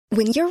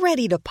When you're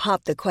ready to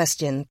pop the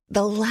question,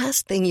 the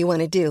last thing you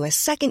want to do is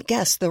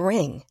second-guess the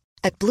ring.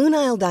 At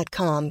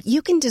BlueNile.com,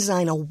 you can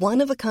design a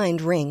one-of-a-kind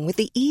ring with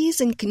the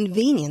ease and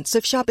convenience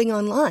of shopping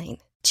online.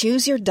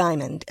 Choose your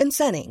diamond and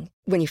setting.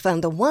 When you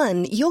find the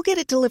one, you'll get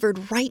it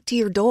delivered right to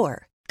your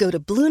door. Go to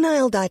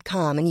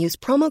BlueNile.com and use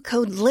promo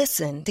code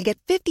LISTEN to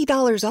get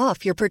 $50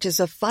 off your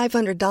purchase of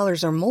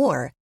 $500 or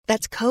more.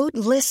 That's code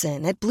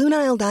LISTEN at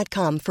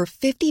BlueNile.com for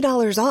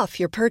 $50 off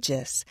your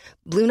purchase.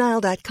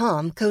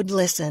 BlueNile.com, code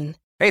LISTEN.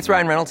 Hey, it's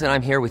Ryan Reynolds, and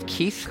I'm here with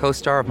Keith,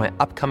 co-star of my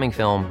upcoming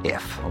film,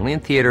 If, only in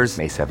theaters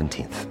May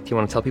 17th. Do you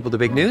want to tell people the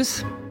big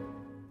news?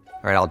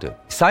 All right, I'll do it.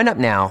 Sign up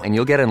now and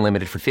you'll get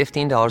unlimited for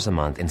 $15 a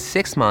month and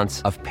 6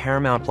 months of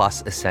Paramount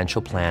Plus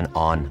Essential Plan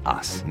on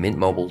us.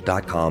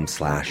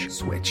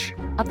 MintMobile.com/switch.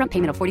 Upfront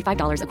payment of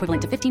 $45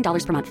 equivalent to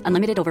 $15 per month.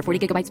 Unlimited over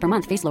 40 gigabytes per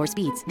month. Face lower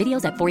speeds.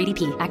 Videos at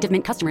 480p. Active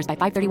Mint customers by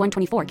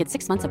 531.24 get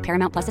 6 months of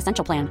Paramount Plus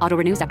Essential Plan. Auto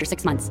renews after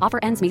 6 months. Offer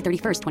ends May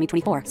 31st,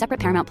 2024. Separate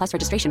Paramount Plus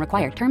registration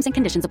required. Terms and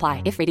conditions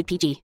apply if rated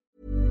PG.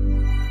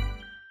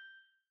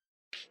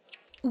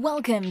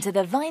 Welcome to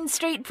the Vine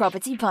Street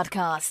Property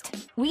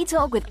Podcast. We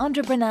talk with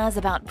entrepreneurs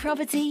about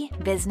property,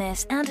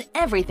 business, and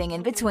everything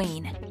in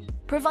between,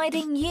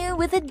 providing you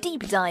with a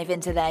deep dive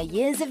into their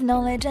years of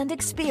knowledge and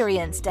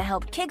experience to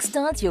help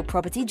kickstart your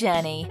property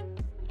journey.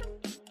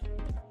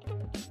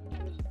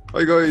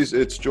 Hi guys,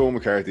 it's Joe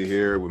McCarthy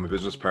here with my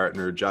business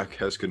partner Jack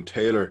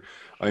Heskin-Taylor.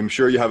 I'm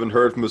sure you haven't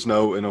heard from us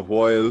now in a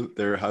while.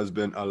 There has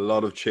been a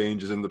lot of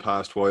changes in the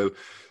past while.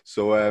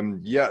 So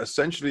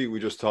essentially we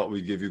just thought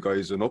we'd give you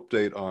guys an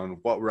update on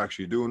what we're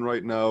actually doing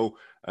right now,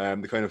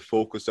 the kind of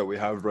focus that we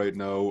have right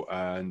now,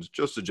 and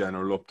just a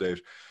general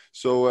update.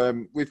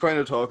 So we've kind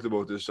of talked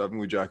about this, haven't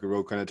we, Jack,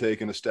 about kind of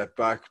taking a step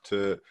back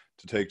to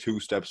take 2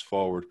 steps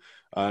forward.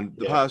 And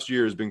the past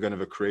year has been kind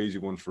of a crazy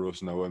one for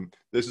us now.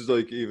 This is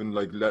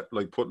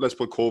let's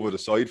put COVID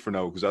aside for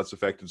now, because that's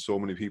affected so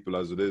many people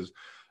as it is.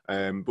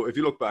 But if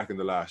you look back in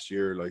the last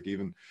year, like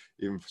even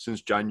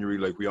since January,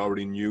 like we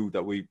already knew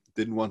that we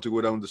didn't want to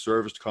go down the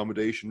serviced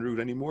accommodation route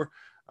anymore.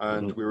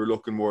 And we were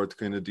looking more at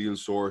kind of deal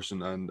source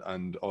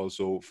and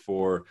also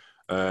for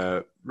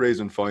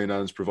raising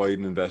finance,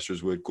 providing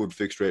investors with good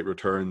fixed rate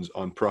returns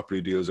on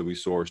property deals that we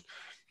sourced.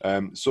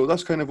 So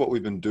that's kind of what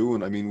we've been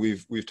doing. I mean,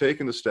 we've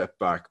taken a step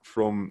back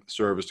from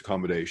serviced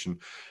accommodation.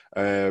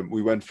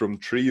 We went from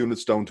 3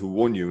 units down to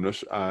 1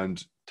 unit,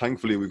 and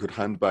thankfully we could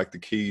hand back the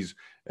keys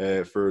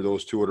for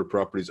those 2 other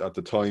properties at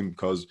the time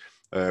because,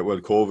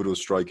 COVID was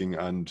striking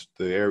and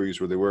the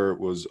areas where they were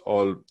was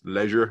all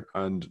leisure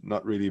and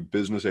not really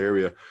business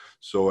area.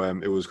 So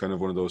it was kind of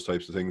one of those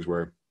types of things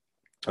where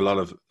a lot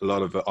of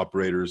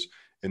operators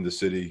in the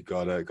city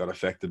got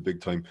affected big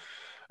time,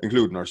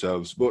 including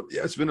ourselves. But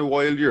yeah, it's been a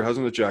wild year,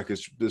 hasn't it, Jack?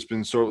 It's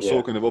been so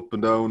kind of up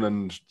and down,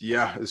 and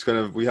yeah, it's kind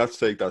of, we had to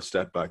take that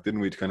step back, didn't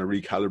we, to kind of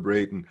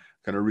recalibrate and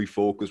kind of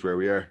refocus where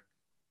we are.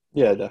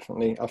 Yeah,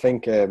 definitely. I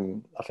think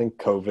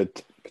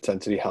COVID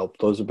potentially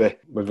helped us a bit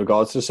with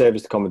regards to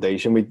serviced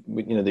accommodation. We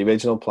the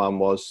original plan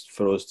was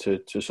for us to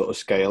sort of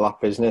scale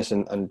that business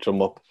and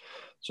drum up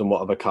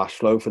somewhat of a cash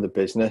flow for the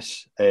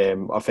business.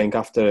 I think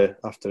after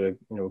a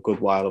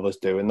good while of us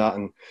doing that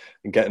and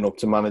getting up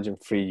to managing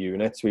 3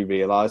 units, we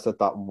realised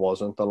that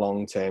wasn't the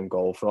long-term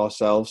goal for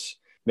ourselves.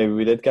 Maybe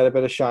we did get a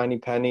bit of shiny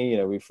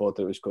penny. We thought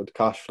it was good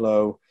cash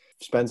flow.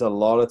 Spent a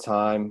lot of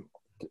time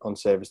on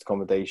serviced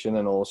accommodation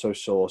and also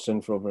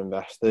sourcing for other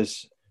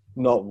investors.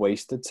 Not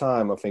wasted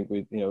time. I think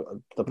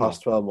the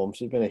past 12 months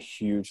has been a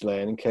huge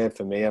learning curve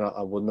for me, and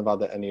I wouldn't have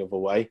had it any other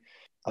way.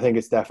 I think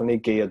it's definitely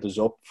geared us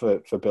up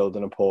for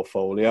building a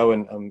portfolio,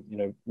 and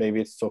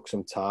maybe it's took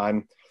some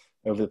time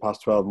over the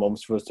past 12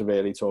 months for us to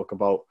really talk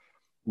about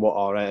what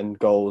our end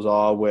goals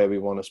are, where we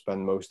want to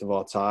spend most of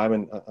our time,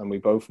 and we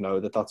both know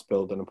that that's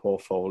building a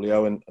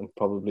portfolio, and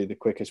probably the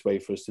quickest way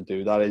for us to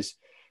do that is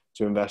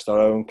to invest our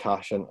own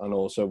cash and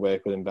also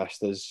work with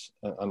investors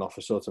and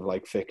offer sort of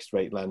like fixed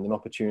rate lending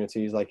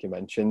opportunities, like you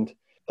mentioned.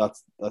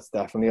 That's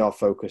definitely our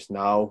focus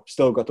now.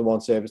 Still got the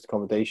 1 serviced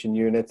accommodation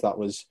unit. That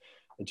was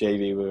a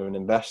JV with an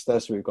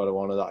investor, so we've got to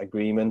honour that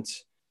agreement,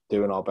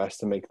 doing our best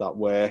to make that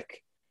work.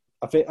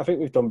 I think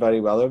we've done very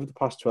well over the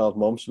past 12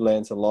 months. We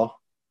learned a lot.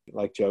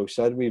 Like Joe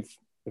said, we've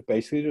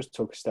basically just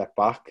took a step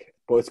back,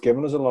 but it's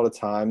given us a lot of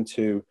time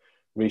to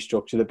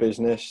restructure the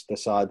business,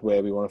 decide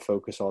where we want to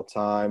focus our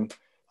time.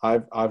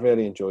 I've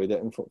really enjoyed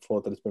it and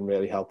thought that it's been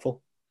really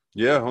helpful.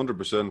 Yeah,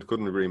 100%.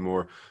 Couldn't agree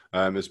more.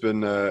 It's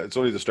been it's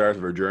only the start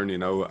of our journey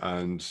now,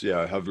 and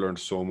yeah, I have learned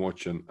so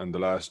much, and the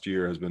last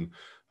year has been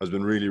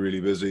really, really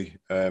busy.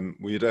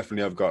 We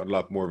definitely have got a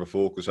lot more of a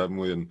focus, haven't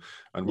we, and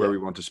where we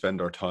want to spend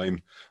our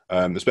time,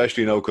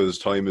 especially now because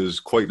time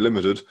is quite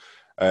limited,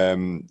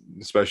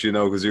 especially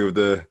now because you have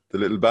the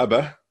little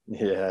baba.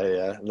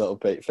 Yeah, little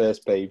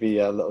first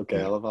baby, little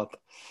girl I've had.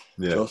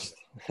 Yeah. Just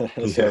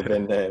so I've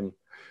been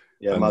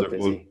mad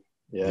busy.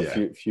 Yeah.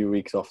 A few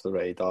weeks off the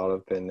radar.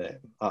 I've been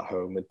at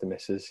home with the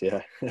missus.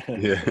 Yeah.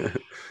 Yeah.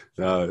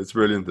 No, it's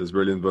brilliant.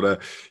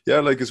 But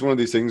it's one of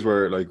these things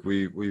where like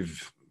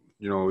we've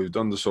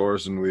done the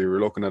source and we were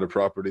looking at a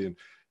property, and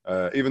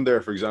Even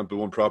there, for example,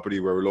 one property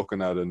where we're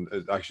looking at, and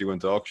it actually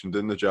went to auction,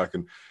 didn't it, Jack?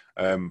 And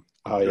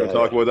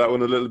talk about that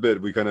one a little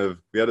bit. We had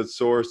it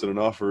sourced and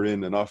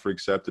an offer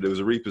accepted. It was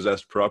a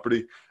repossessed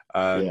property,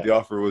 and the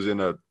offer was in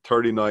at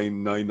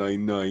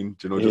 39,999.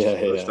 Just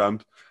for a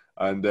stamp.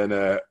 And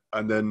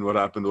then what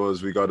happened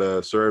was we got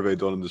a survey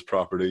done on this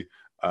property,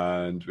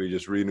 and we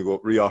just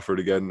re-offered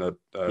again at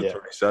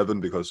 37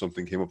 because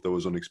something came up that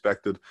was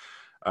unexpected.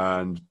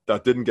 And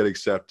that didn't get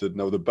accepted.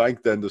 Now the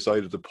bank then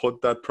decided to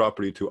put that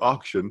property to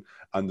auction,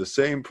 and the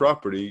same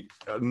property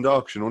in the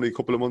auction only a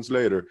couple of months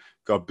later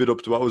got bid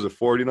up to, what was it,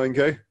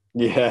 49k?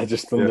 Yeah,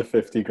 just under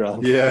 50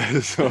 grand.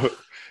 Yeah, so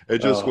it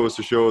just goes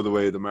to show the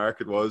way the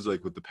market was,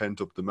 like with the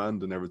pent up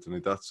demand and everything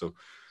like that. So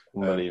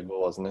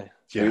unbelievable, wasn't it?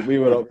 Yeah, we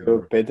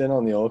were bidding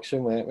on the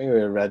auction, weren't we? We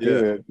were ready.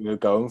 Yeah. We were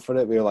going for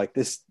it. We were like,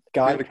 this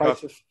guide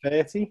price of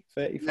 30,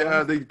 35.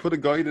 Yeah, they put a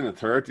guide in at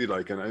 30,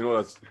 like, and I know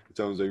it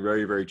sounds like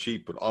very, very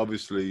cheap, but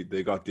obviously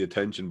they got the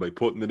attention by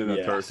putting it in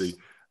at 30.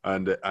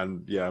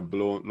 And yeah,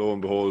 lo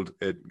and behold,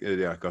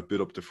 it got bid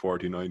up to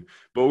 49.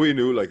 But we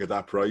knew, like, at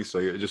that price,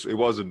 like, it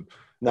wasn't.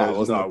 No, it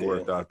was not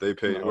worth that. They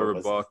paid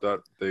whoever bought that.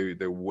 They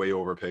way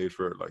overpaid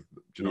for it. Like,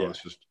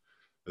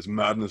 it's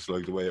madness.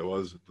 Like the way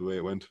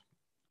it went.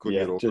 Couldn't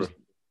get over it.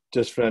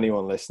 Just for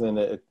anyone listening,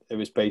 it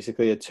was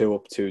basically a 2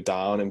 up, 2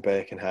 down in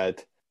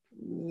Birkenhead.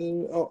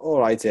 All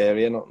right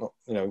area, not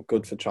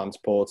good for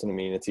transport and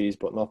amenities,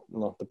 but not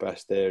the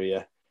best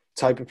area.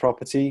 Type of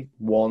property,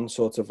 one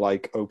sort of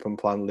like open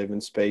plan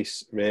living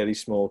space, really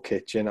small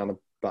kitchen and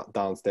a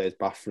downstairs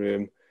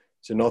bathroom.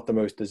 So not the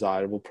most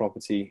desirable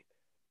property,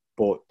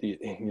 but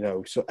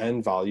so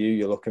end value,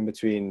 you're looking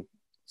between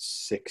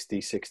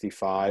 60,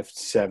 65,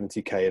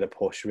 70k at a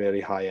push,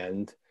 really high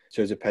end.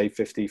 So to pay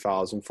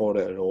 50,000 for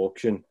it at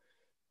auction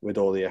with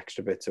all the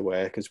extra bits of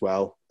work as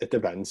well, it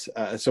depends.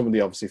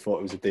 Somebody obviously thought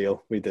it was a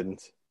deal. We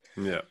didn't.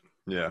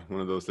 Yeah,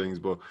 one of those things.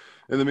 But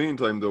in the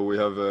meantime, though, we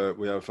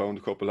have found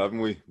a couple, haven't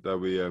we, that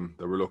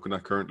we're looking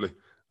at currently,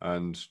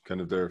 and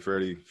kind of they're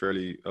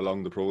fairly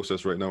along the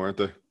process right now, aren't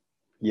they?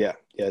 Yeah,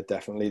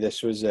 definitely.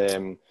 This was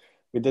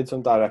we did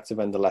some direct to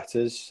vendor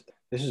letters.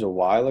 This is a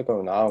while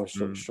ago now.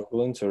 I'm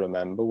struggling to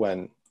remember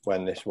when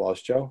this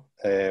was, Joe.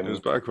 It was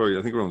back probably,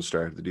 I think, around the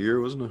start of the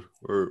year, wasn't it?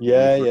 Or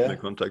in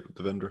contact with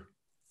the vendor.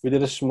 We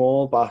did a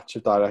small batch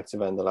of direct to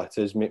vendor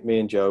letters.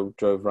 Me and Joe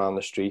drove around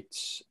the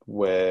streets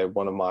where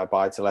one of my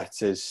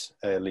buy-to-lets is,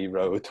 Lee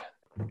Road.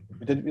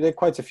 We did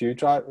quite a few. We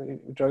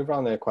drove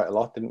around there quite a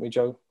lot, didn't we,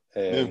 Joe?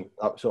 That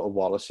sort of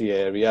Wallasey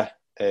area.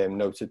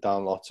 Noted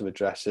down lots of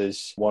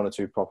addresses, 1 or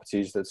 2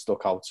 properties that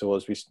stuck out to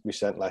us. We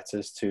sent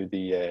letters to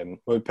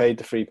we paid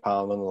the £3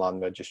 on the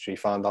land registry,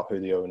 found out who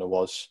the owner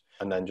was,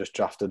 and then just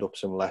drafted up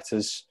some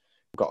letters.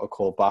 Got a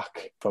call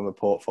back from a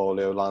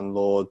portfolio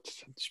landlord,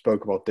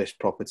 spoke about this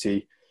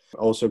property.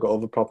 Also got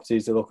other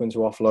properties they're looking to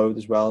offload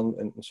as well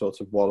in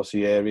sort of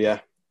Wallasey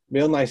area.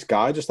 Real nice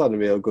guy, just had a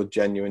real good,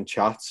 genuine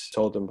chat.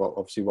 Told them about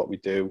obviously what we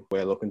do.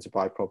 We're looking to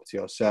buy property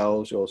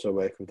ourselves. We also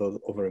work with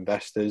other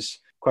investors.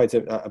 Quite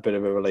a bit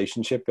of a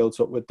relationship built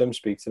up with them.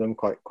 Speak to them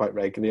quite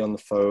regularly on the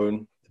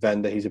phone. The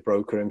vendor, he's a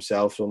broker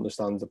himself, so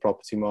understands the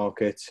property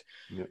market.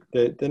 Yeah.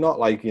 They're not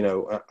like,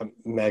 a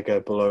mega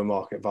below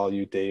market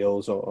value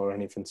deals or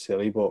anything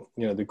silly, but,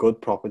 they're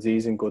good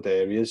properties in good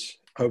areas.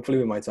 Hopefully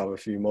we might have a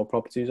few more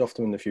properties off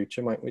them in the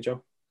future, mightn't we,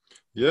 Joe?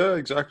 Yeah,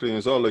 exactly. And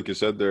it's all like you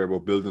said there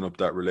about building up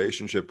that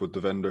relationship with the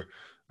vendor.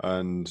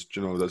 And,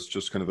 that's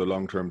just kind of a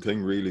long-term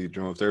thing, really.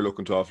 If they're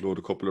looking to offload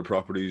a couple of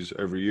properties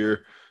every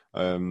year,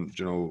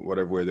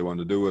 whatever way they want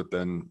to do it,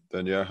 then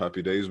yeah,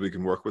 happy days, we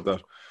can work with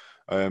that.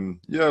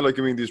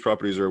 These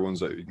properties are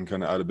ones that you can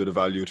kind of add a bit of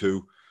value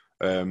to.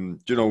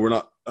 We're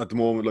not at the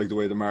moment, like the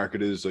way the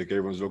market is, like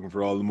everyone's looking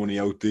for all the money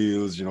out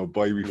deals,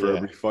 buy,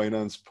 refurb,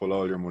 refinance, pull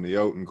all your money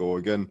out and go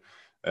again.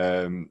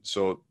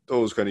 So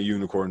those kind of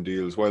unicorn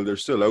deals, while they're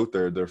still out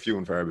there, they're few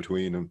and far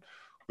between, and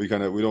we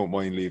don't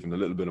mind leaving a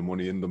little bit of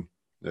money in them,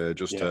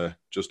 just to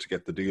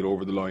get the deal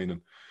over the line.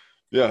 And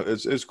yeah,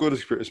 it's good.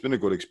 It's been a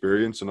good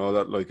experience and all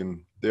that. Like,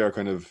 and they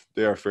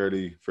are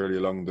fairly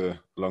along the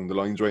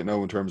lines right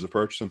now in terms of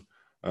purchasing.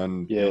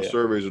 And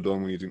surveys are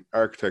done. We need an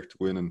architect to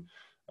go in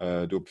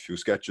and do up a few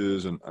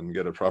sketches and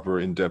get a proper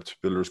in-depth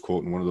builder's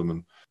quote in one of them.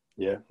 And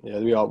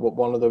we are.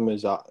 One of them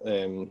is at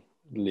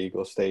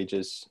legal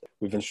stages.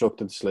 We've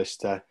instructed the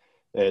solicitor.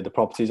 The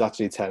property is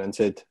actually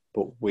tenanted,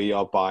 but we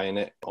are buying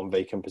it on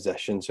vacant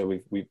possession. So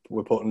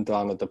we're putting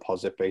down a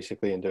deposit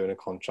basically and doing a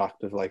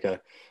contract with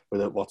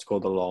what's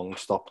called a long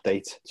stop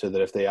date, so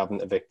that if they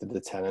haven't evicted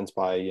the tenants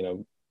by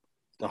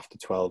after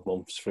 12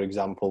 months, for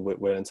example,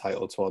 we're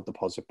entitled to our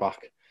deposit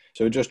back.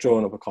 So we're just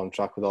drawing up a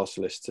contract with our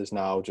solicitors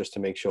now, just to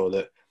make sure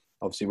that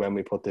obviously when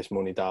we put this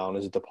money down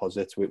as a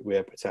deposit,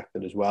 we're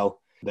protected as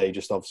well. They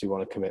just obviously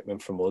want a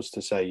commitment from us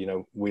to say,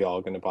 we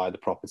are going to buy the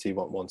property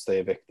once they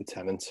evict the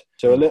tenant.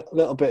 So a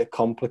little bit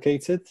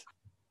complicated,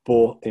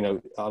 but, a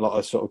lot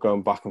of sort of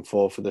going back and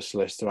forth for the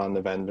solicitor and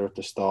the vendor at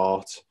the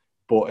start.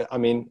 But I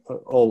mean,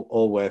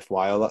 all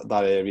worthwhile.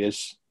 That area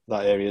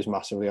is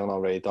massively on our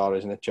radar,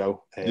 isn't it,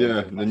 Joe? Yeah,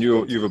 and then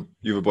you've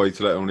a buy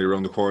to let only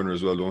around the corner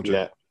as well, don't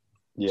you?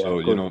 Yeah,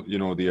 So good. you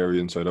know the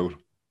area inside out.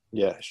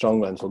 Yeah,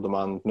 strong rental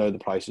demand. Know the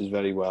prices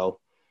very well.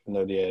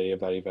 Know the area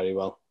very, very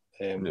well.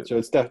 Yeah.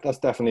 So that's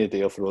definitely a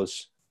deal for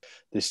us.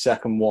 The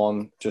second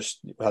one, just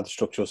had a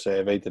structural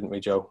survey, didn't we,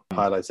 Joe?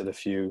 Highlighted a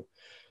few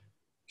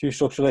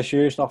structural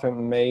issues,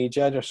 nothing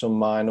major, just some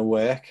minor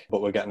work.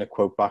 But we're getting a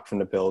quote back from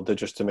the builder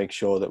just to make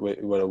sure that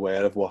we're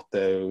aware of what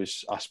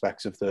those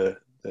aspects of the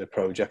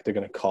project are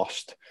going to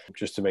cost,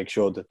 just to make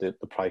sure that the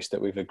price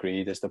that we've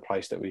agreed is the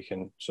price that we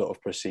can sort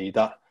of proceed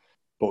at.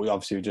 But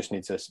we just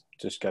need to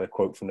just get a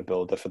quote from the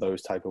builder for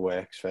those type of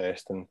works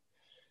first, and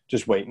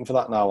just waiting for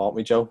that now, aren't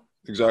we, Joe?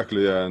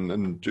 Exactly, yeah,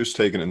 and just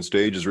taking it in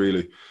stages,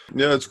 really.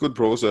 Yeah, it's a good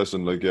process,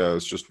 and like, yeah,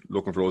 it's just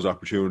looking for those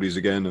opportunities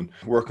again, and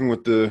working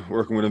with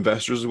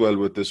investors as well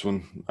with this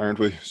one, aren't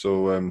we?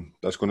 So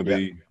that's going to Yeah,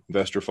 be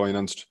investor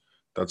financed.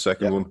 That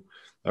second yeah, one,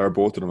 or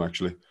both of them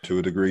actually, to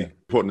a degree. yeah,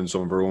 Putting in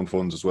some of our own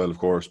funds as well, of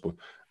course, but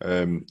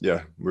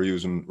yeah, we're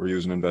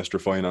using investor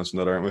finance in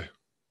that, aren't we?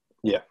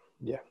 yeah,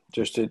 yeah.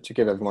 Just to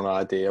give everyone an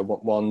idea,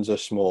 one's a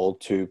small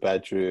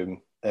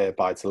 2-bedroom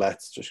buy to let.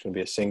 It's just going to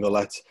be a single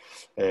let.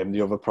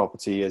 The other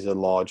property is a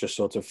larger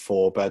sort of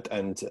 4-bed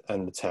and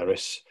the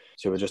terrace.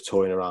 So we're just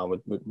toying around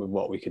with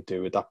what we could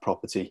do with that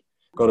property.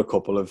 Got a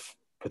couple of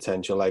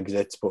potential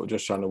exits, but we're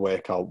just trying to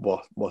work out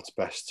what's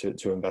best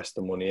to invest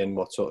the money in,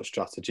 what sort of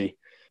strategy.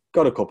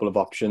 Got a couple of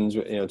options.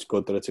 It's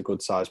good that it's a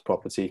good sized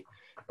property.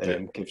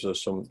 Gives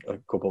us a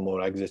couple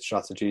more exit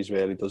strategies,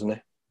 really, doesn't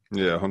it?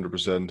 Yeah,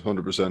 100%,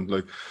 100%.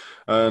 Like,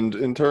 and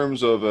in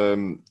terms of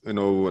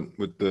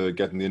with the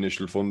getting the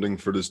initial funding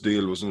for this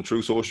deal, wasn't it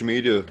through social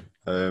media?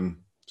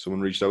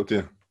 Someone reached out to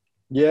you.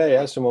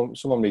 Yeah.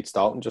 Someone reached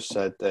out and just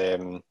said,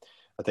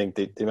 I think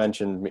they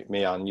mentioned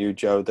me and you,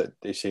 Joe, that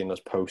they've seen us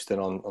posting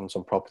on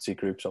some property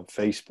groups on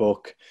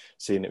Facebook,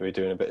 seeing that we're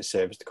doing a bit of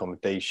serviced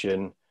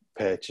accommodation,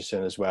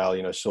 purchasing as well,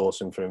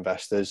 sourcing for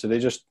investors. So they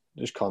just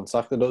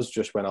contacted us,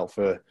 just went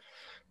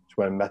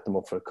and met them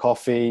up for a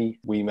coffee.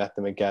 We met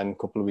them again a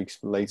couple of weeks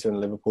later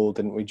in Liverpool,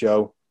 didn't we,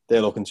 Joe?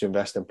 They're looking to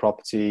invest in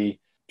property,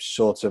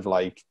 sort of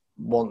like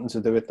wanting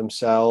to do it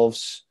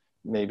themselves,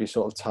 maybe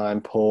sort of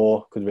time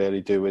poor, could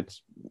really do with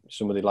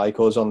somebody like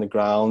us on the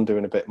ground,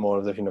 doing a bit more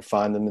of the,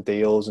 finding the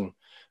deals and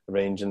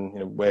arranging,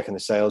 working the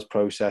sales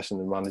process and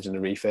then managing the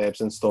refurbs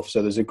and stuff.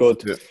 So there's a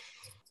good, Yeah.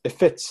 It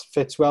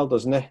fits well,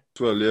 doesn't it?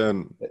 Well, yeah,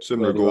 and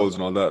similar Really goals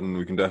well. and all that, and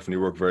we can definitely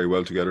work very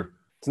well together.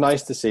 It's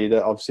nice to see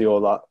that obviously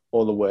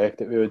all the work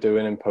that we were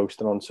doing and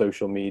posting on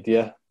social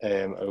media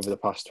over the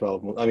past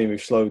 12 months. I mean,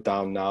 we've slowed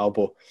down now,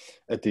 but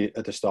at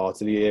the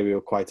start of the year we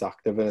were quite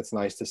active, and it's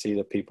nice to see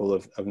that people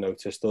have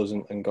noticed us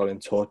and got in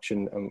touch,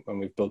 and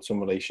we've built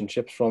some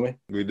relationships from it.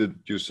 We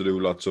used to do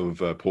lots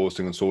of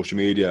posting on social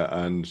media,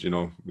 and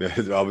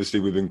obviously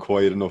we've been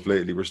quiet enough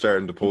lately. We're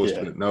starting to post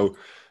a bit now,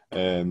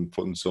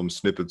 putting some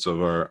snippets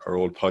of our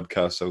old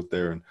podcasts out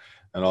there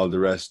and all the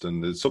rest,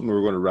 and it's something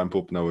we're going to ramp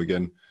up now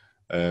again.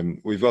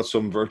 We've got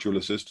some virtual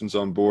assistants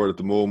on board at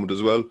the moment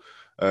as well,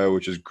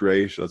 which is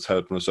great. That's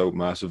helping us out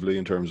massively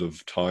in terms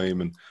of time,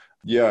 and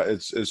yeah,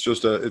 it's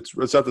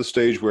at the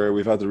stage where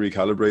we've had to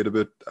recalibrate a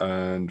bit,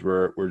 and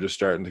we're just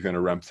starting to kind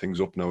of ramp things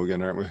up now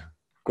again, aren't we?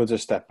 Good to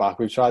step back.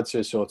 We've tried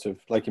to sort of,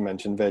 like you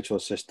mentioned, virtual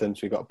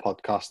assistants. We've got a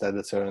podcast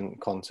editor and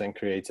content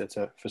creator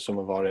for some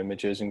of our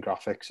images and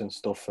graphics and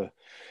stuff for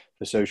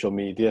social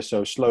media.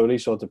 So slowly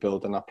sort of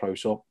building that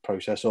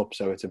process up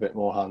so it's a bit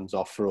more hands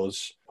off for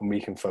us and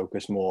we can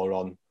focus more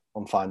on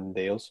finding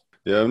deals.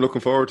 Yeah, I'm looking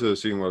forward to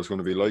seeing what it's going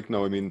to be like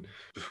now. I mean,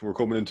 we're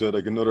coming into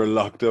like another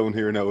lockdown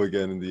here now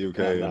again in the UK.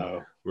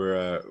 And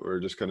we're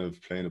just kind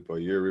of playing it by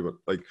ear. But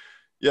like,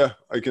 yeah,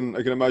 I can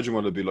imagine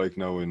what it'd be like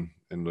now in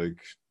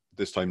like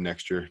this time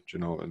next year,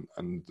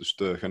 and just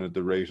the kind of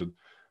the rate of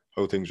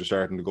how things are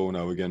starting to go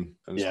now again.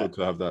 And it's good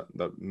to have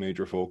that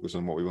major focus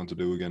on what we want to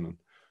do again.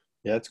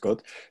 Yeah, it's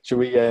good. Should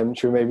we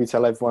maybe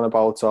tell everyone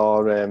about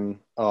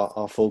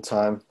our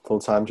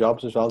full-time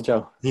jobs as well,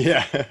 Joe?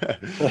 Yeah.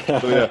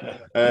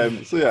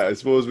 So yeah, I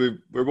suppose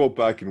we're both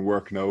back in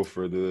work now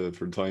for the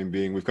time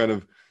being. We've kind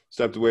of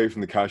stepped away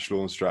from the cash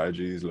flow and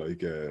strategies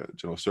like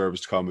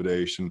serviced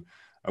accommodation,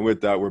 and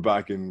with that we're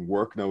back in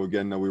work now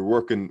again. Now we're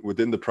working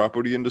within the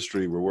property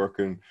industry. We're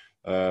working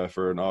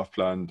for an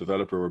off-plan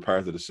developer. We're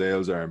part of the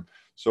sales arm.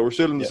 So we're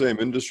still in the same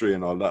industry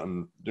and all that,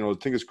 and I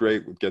think it's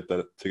great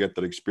to get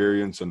that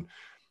experience and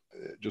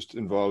just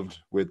involved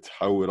with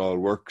how it all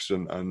works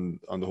and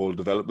on the whole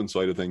development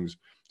side of things.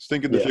 Just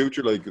think in the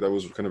future, like that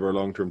was kind of our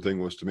long-term thing,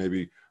 was to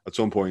maybe at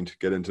some point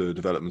get into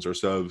developments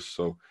ourselves.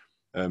 So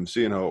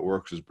seeing how it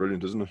works is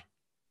brilliant, isn't it?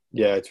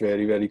 Yeah, it's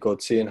really, really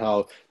good seeing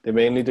how they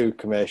mainly do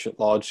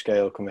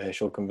large-scale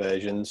commercial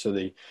conversions. So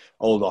the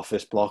old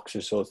office blocks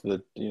is sort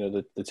of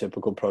the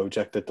typical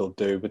project that they'll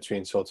do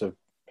between sort of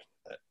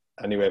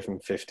anywhere from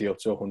 50 up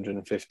to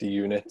 150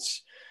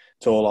 units.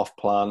 It's all off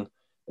plan.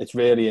 It's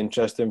really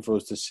interesting for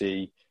us to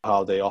see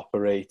how they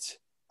operate,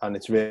 and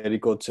it's really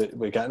good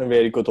we're getting a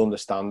really good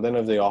understanding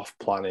of the off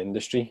plan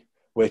industry,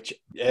 which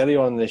early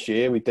on this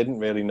year we didn't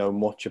really know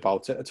much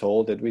about it at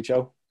all, did we,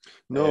 Joe?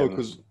 No,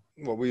 because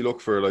what we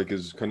look for like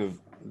is kind of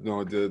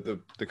the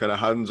kind of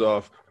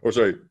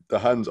the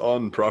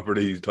hands-on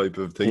property type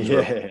of things.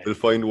 Yeah. We'll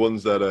find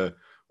ones that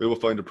we will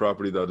find a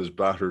property that is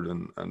battered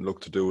and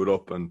look to do it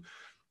up and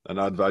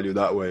add value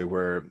that way,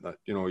 where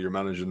you're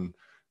managing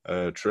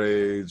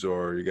trades,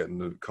 or you're getting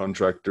the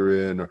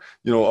contractor in, or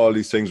all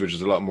these things, which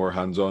is a lot more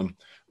hands-on.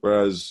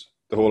 Whereas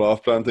the whole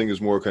off-plan thing is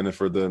more kind of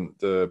for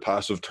the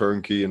passive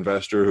turnkey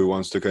investor who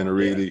wants to kind of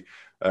really,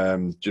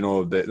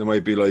 they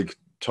might be like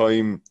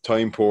time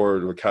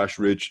poor or cash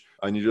rich,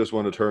 and you just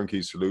want a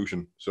turnkey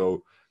solution.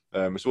 So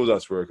I suppose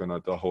that's where kind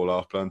of the whole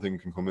off-plan thing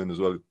can come in as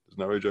well. Isn't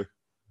that right, Jack?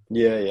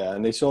 Yeah.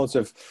 And they sort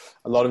of,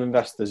 a lot of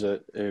investors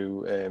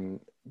who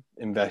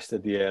invest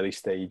at the early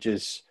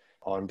stages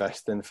are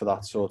investing for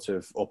that sort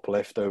of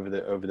uplift over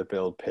the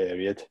build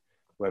period,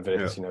 whether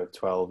it's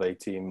 12,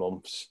 18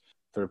 months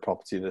for a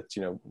property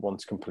that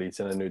once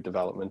completing a new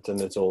development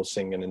and it's all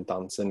singing and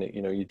dancing,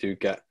 you do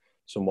get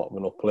somewhat of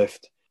an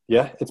uplift.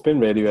 Yeah, it's been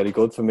really, really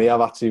good for me.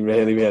 I've actually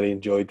really, really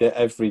enjoyed it.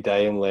 Every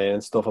day I'm learning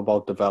stuff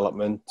about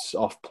developments,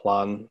 off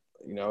plan.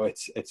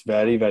 It's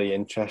very, very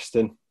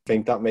interesting. I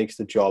think that makes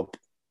the job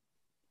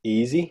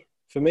easy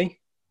for me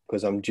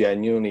because I'm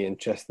genuinely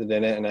interested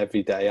in it, and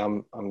every day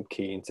I'm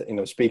keen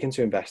to speaking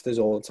to investors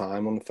all the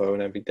time on the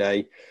phone every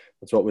day.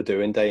 That's what we're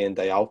doing day in,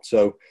 day out.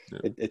 So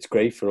it's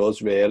great for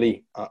us,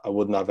 really. I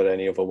wouldn't have it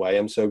any other way.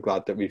 I'm so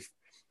glad that we've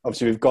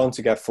gone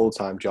to get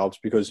full-time jobs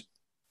because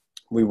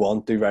we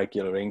want the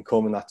regular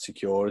income and that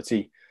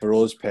security. For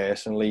us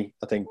personally,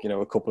 I think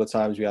a couple of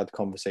times we had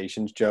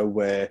conversations, Joe,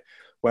 where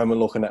when we're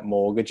looking at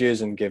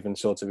mortgages and giving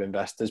sort of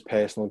investors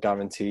personal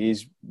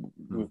guarantees,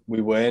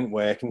 we weren't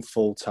working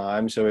full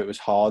time. So it was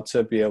hard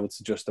to be able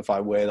to justify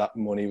where that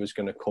money was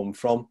going to come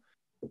from,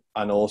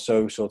 and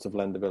also sort of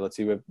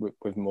lendability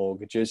with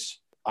mortgages.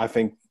 I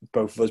think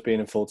both of us being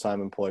in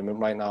full-time employment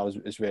right now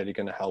is really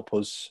going to help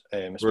us.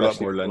 We're a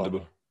lot more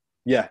lendable.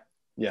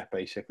 Yeah,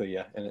 basically,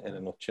 yeah. In a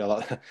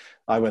nutshell,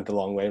 I went the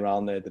long way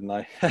around there, didn't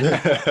I?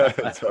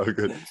 That's all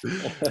good.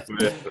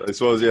 I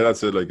suppose,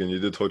 that's it. And you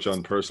did touch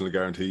on personal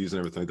guarantees and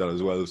everything like that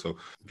as well. So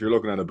if you're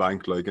looking at a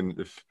bank, and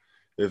if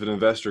an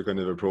investor kind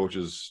of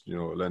approaches,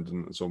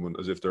 lending someone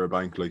as if they're a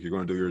bank, you're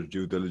going to do your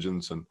due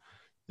diligence, and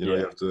you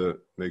have to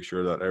make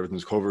sure that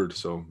everything's covered.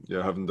 So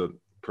having the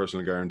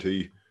personal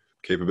guarantee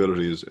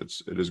capability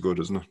it is good,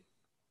 isn't it?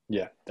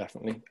 Yeah,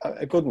 definitely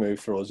a good move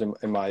for us,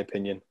 in my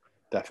opinion.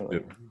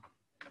 Definitely.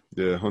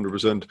 Yeah,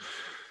 100%.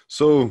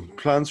 So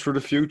plans for the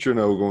future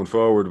now going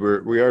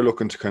forward, we are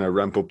looking to kind of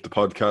ramp up the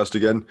podcast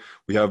again.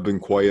 We have been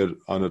quiet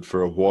on it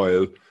for a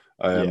while.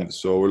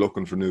 So we're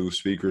looking for new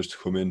speakers to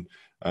come in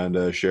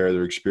and share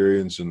their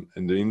experience in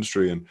the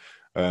industry,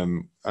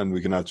 and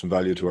we can add some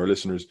value to our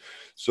listeners.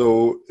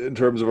 So in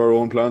terms of our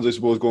own plans, I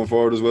suppose, going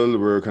forward as well,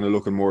 we're kind of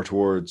looking more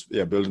towards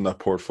building that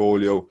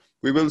portfolio.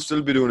 We will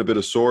still be doing a bit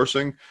of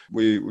sourcing.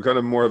 We kind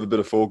of more have a bit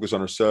of focus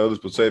on ourselves,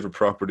 but say if a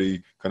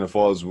property kind of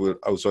falls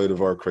outside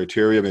of our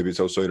criteria, maybe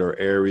it's outside our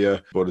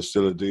area, but it's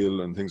still a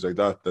deal and things like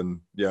that, then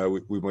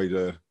we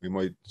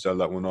might sell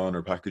that one on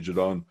or package it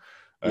on.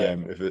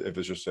 If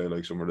it's just say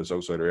somewhere that's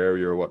outside our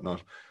area or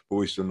whatnot, but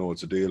we still know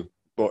it's a deal.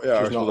 But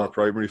our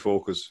primary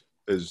focus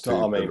is it's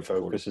not our main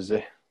focus, is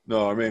it?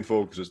 No, our main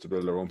focus is to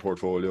build our own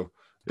portfolio.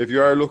 If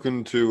you are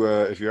looking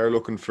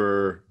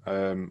for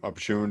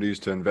opportunities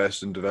to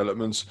invest in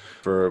developments,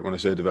 when I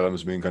say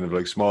developments, being kind of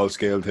like small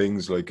scale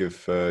things,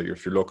 if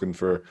you're looking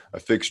for a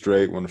fixed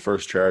rate on a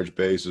first charge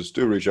basis,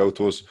 do reach out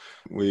to us.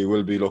 We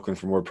will be looking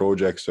for more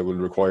projects that will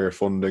require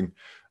funding,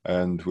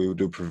 and we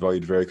do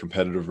provide very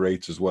competitive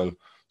rates as well.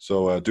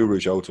 So do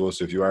reach out to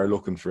us if you are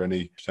looking for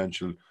any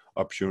potential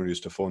opportunities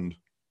to fund.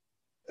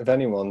 If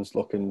anyone's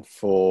looking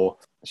for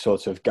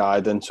sort of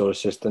guidance or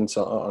assistance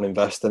on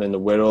investing in the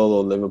Wirral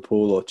or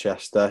Liverpool or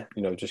Chester,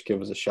 just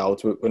give us a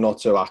shout. We're not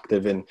so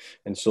active in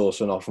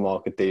sourcing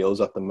off-market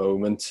deals at the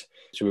moment,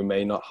 so we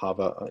may not have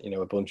a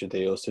bunch of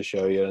deals to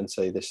show you and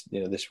say this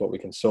is what we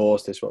can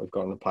source, this is what we've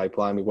got in the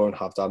pipeline. We won't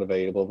have that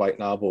available right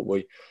now, but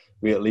we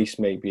at least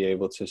may be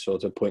able to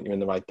sort of point you in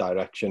the right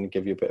direction,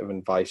 give you a bit of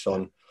advice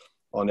on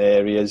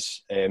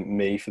areas.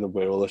 Me for the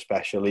Wirral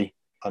especially.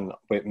 And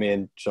with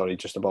me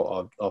just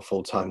about our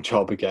full-time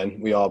job again,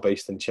 we are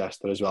based in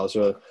Chester as well.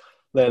 So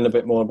learn a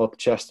bit more about the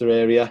Chester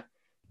area.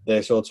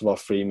 They're sort of our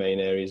three main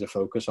areas of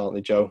focus, aren't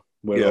they, Joe?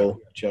 Wirral,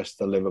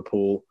 Chester,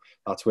 Liverpool.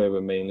 That's where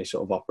we're mainly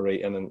sort of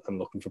operating and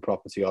looking for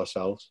property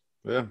ourselves.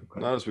 Yeah,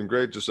 no, it's been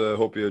great. Just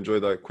hope you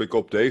enjoyed that quick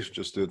update.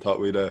 Just thought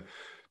we'd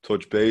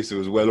touch base. It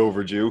was well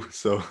overdue.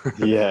 So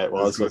yeah, it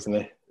was, wasn't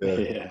it?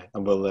 Yeah.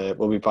 And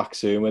we'll be back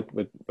soon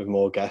with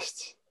more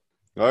guests.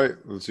 All right,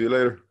 we'll see you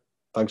later.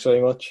 Thanks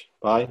very much.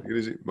 Bye. Take it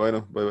easy. Bye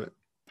now. Bye-bye.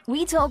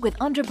 We talk with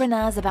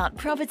entrepreneurs about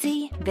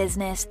property,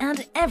 business,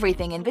 and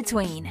everything in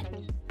between,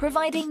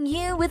 providing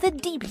you with a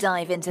deep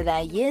dive into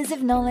their years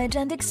of knowledge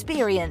and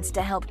experience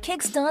to help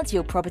kickstart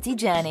your property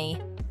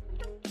journey.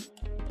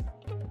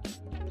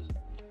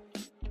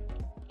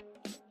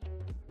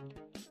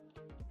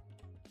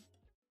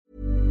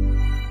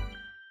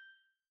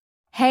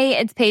 Hey,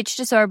 it's Paige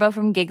DeSorbo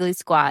from Giggly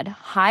Squad.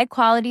 High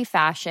quality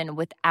fashion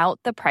without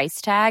the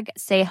price tag.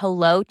 Say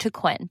hello to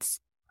Quince.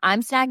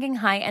 I'm snagging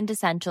high-end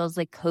essentials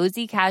like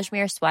cozy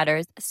cashmere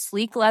sweaters,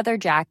 sleek leather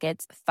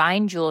jackets,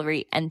 fine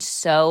jewelry, and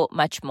so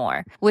much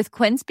more. With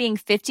Quince being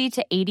 50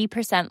 to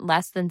 80%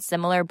 less than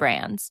similar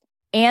brands.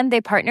 And they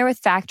partner with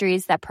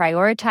factories that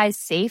prioritize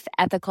safe,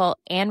 ethical,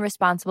 and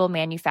responsible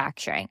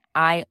manufacturing.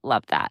 I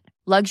love that.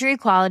 Luxury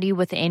quality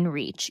within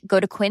reach. Go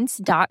to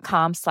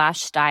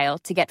quince.com/style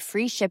to get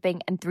free shipping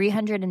and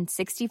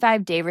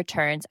 365-day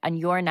returns on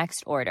your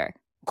next order.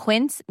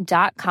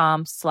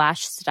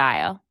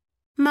 Quince.com/style.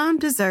 Mom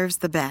deserves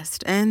the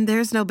best, and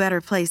there's no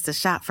better place to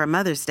shop for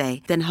Mother's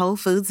Day than Whole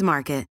Foods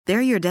Market.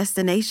 They're your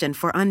destination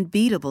for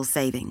unbeatable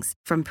savings,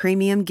 from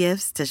premium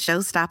gifts to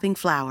show-stopping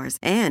flowers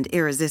and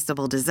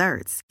irresistible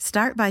desserts.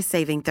 Start by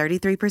saving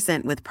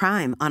 33% with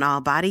Prime on all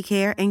body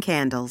care and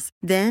candles.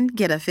 Then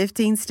get a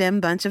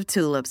 15-stem bunch of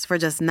tulips for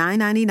just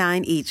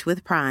 $9.99 each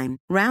with Prime.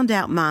 Round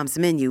out Mom's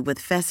menu with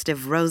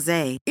festive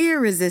rosé,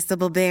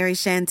 irresistible berry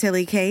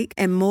chantilly cake,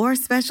 and more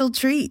special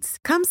treats.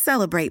 Come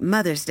celebrate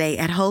Mother's Day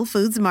at Whole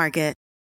Foods Market.